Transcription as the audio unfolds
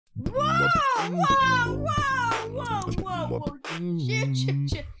Whoa! Whoa! Whoa! Whoa! Whoa!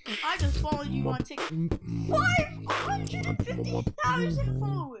 Shit! I just followed you on TikTok. 550,000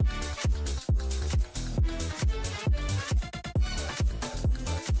 followers.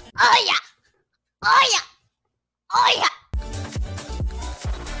 Oh yeah! Oh yeah! Oh yeah!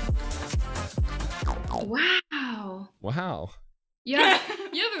 Wow. Wow. You have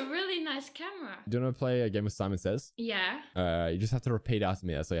a really nice camera. Do you want to play a game of Simon Says? Yeah. You just have to repeat after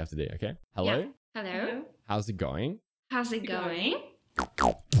me. That's all you have to do, okay? Hello? Yeah. Hello. How's it going? How's it going?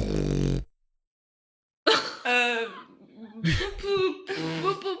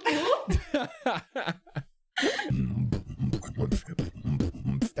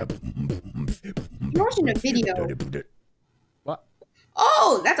 You're watching a video. What?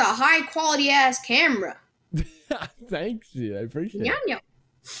 Oh, that's a high quality ass camera. Thanks, you. I appreciate Yeah. it.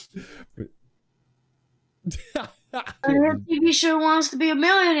 Your TV show wants to be a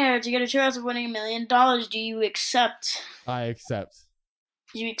millionaire to get a chance of winning $1 million. Do you accept? I accept.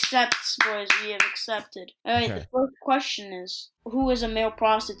 You accept, boys. We have accepted. All right. Okay. The first question is: who is a male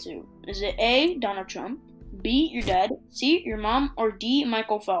prostitute? Is it A. Donald Trump, B. your dad, C. your mom, or D.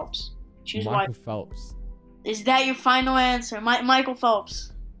 Michael Phelps? Choose Michael one. Phelps. Is that your final answer, Michael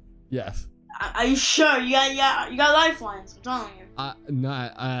Phelps? Yes. Are you sure? You got lifelines. I'm telling you. No,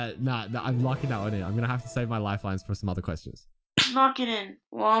 I'm locking that one in. I'm gonna have to save my lifelines for some other questions. Knock it in.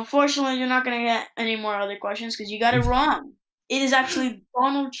 Well, unfortunately, you're not gonna get any more other questions because you got it wrong. It is actually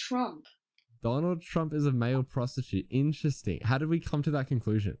Donald Trump. Donald Trump is a male prostitute. Interesting. How did we come to that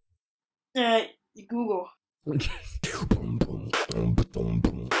conclusion? Google. Yeah,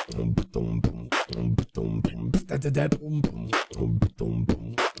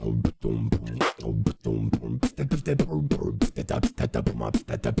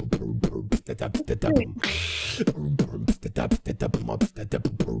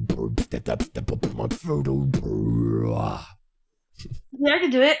 I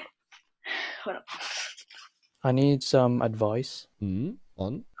can do it. Hold up. I need some advice.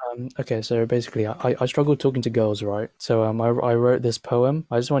 On? Okay, so basically, I struggle talking to girls, right? So I wrote this poem.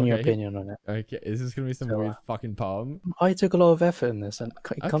 I just want your opinion on it. Okay, is this gonna be some weird fucking poem? I took a lot of effort in this, and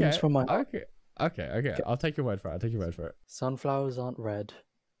it comes from my heart. Okay. I'll take your word for it. Sunflowers aren't red,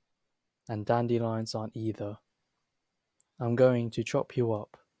 and dandelions aren't either. I'm going to chop you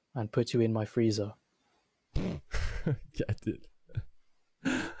up and put you in my freezer. Get it.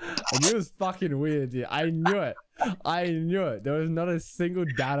 I knew it was fucking weird, dude. I knew it. There was not a single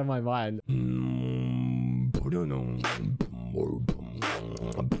doubt in my mind.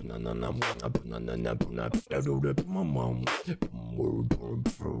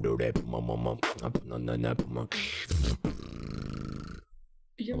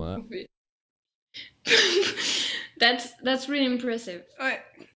 That's really impressive. Alright.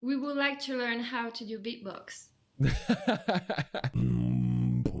 We would like to learn how to do beatbox.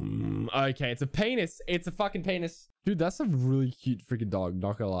 Okay, it's a penis. It's a fucking penis. Dude, that's a really cute freaking dog,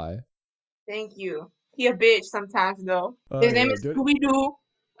 not gonna lie. Thank you. He a bitch sometimes though. Oh, His name is Scooby-Doo.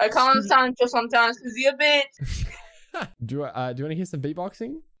 I call him Sancho sometimes because he a bitch. Do you want to hear some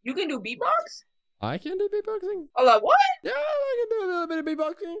beatboxing? You can do beatbox? I can do beatboxing. Oh, like what? Yeah, I can do a little bit of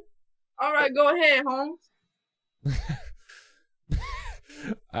beatboxing. All right, go ahead, Holmes.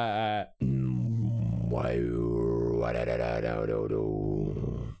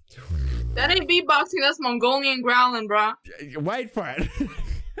 That ain't beatboxing, that's Mongolian growling, bruh. Wait for it.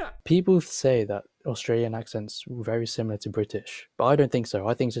 People say that Australian accent's very similar to British, but I don't think so.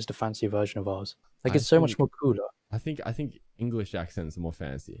 I think it's just a fancy version of ours. Like, it's so much more cooler. I think English accents are more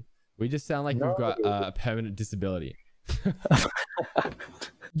fancy. We just sound like we've got a permanent disability.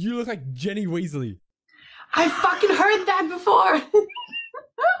 You look like Jenny Weasley. I fucking heard that before.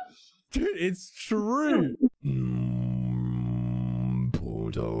 Dude, it's true.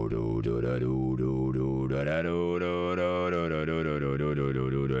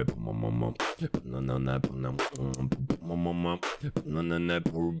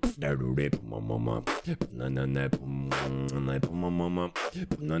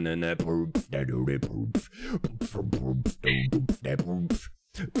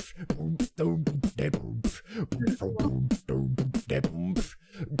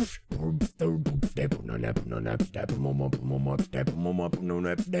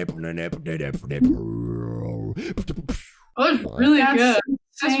 Oh, really good.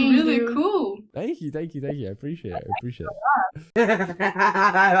 That's really cool. Thank you. I appreciate it.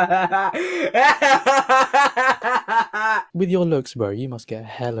 With your looks, bro, you must get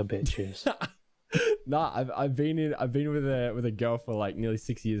hella bitches. Nah, I've been with a girl for like nearly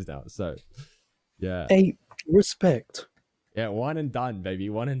 6 years now. So, yeah. Hey, respect. Yeah, one and done, baby.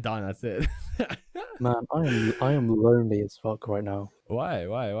 One and done. That's it. Man, I am lonely as fuck right now. Why?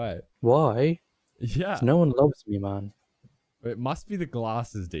 Why? Yeah. 'Cause no one loves me, man. It must be the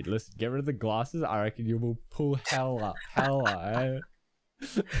glasses, dude. Listen, get rid of the glasses. I reckon you will pull hella. Eh?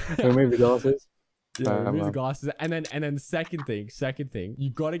 Remove the glasses. Yeah, remove the man. glasses, and then second thing, you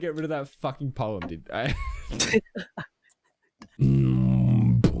gotta get rid of that fucking poem, dude. Right?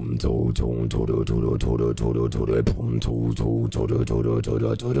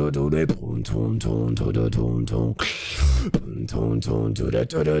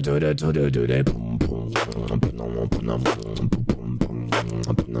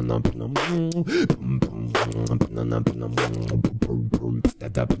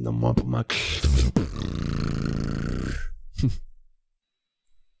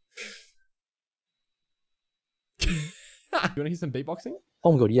 You wanna hear some beatboxing?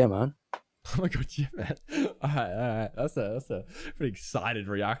 Oh my god, yeah, man. Oh my god, yeah, man. All right. That's a pretty excited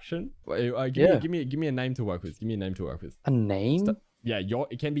reaction. Give me a name to work with. Give me a name to work with. A name? Yeah,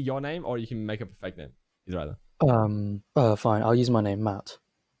 it can be your name, or you can make up a fake name. Either either. Fine. I'll use my name, Matt.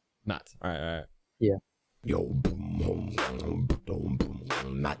 Matt. All right. Yeah. Yo, boom,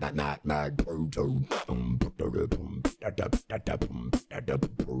 Matt.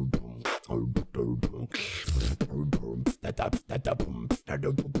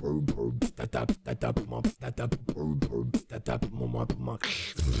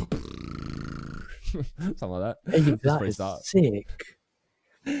 Something like that. Hey, that is sick.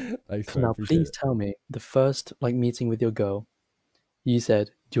 Thanks, So now, please tell me, the first meeting with your girl, you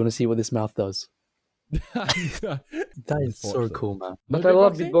said, "Do you want to see what this mouth does?" That is so cool, man. But I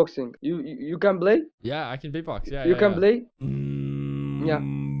love beatboxing. You can play? Yeah, I can beatbox. Yeah, you can play? Yeah.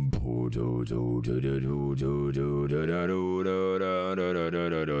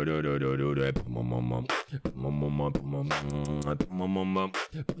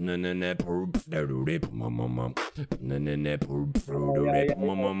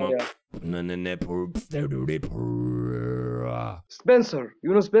 Spencer,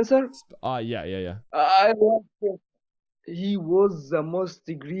 you know Spencer? Yeah. I love him. He was the most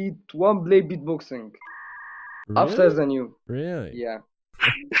great one play beatboxing. Really? After than you. Really? Yeah.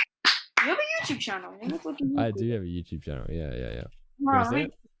 You have a YouTube channel. I do have a YouTube channel. Yeah. No, I'm a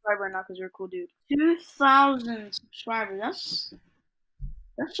subscriber now because you're a cool dude. 2,000 subscribers.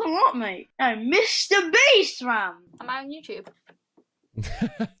 That's a lot, mate. Hey, Mr. Beast, fam. Am I on YouTube? I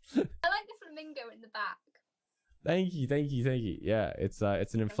like the flamingo in the back. Thank you. Yeah, it's an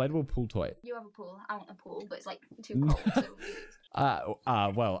inflatable pool toy. You have a pool. I want a pool, but it's like too cold. So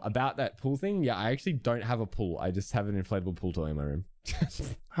Well, about that pool thing, yeah, I actually don't have a pool. I just have an inflatable pool toy in my room.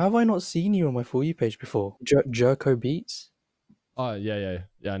 Have I not seen you on my For You page before? Jerko Beats? Oh, yeah,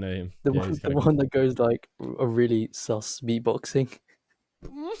 I know him. The Yeah, one that goes like a really sus beatboxing.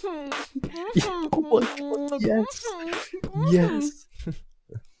 Yes.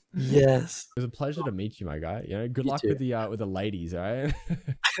 Yes. It was a pleasure to meet you, my guy. You know, good luck with the ladies, all right?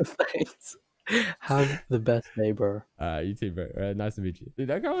 Thanks. Have the best day, bro. You too, bro. Nice to meet you. Dude,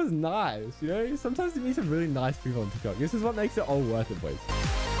 that guy was nice. You know, sometimes you meet some really nice people on TikTok. This is what makes it all worth it, boys.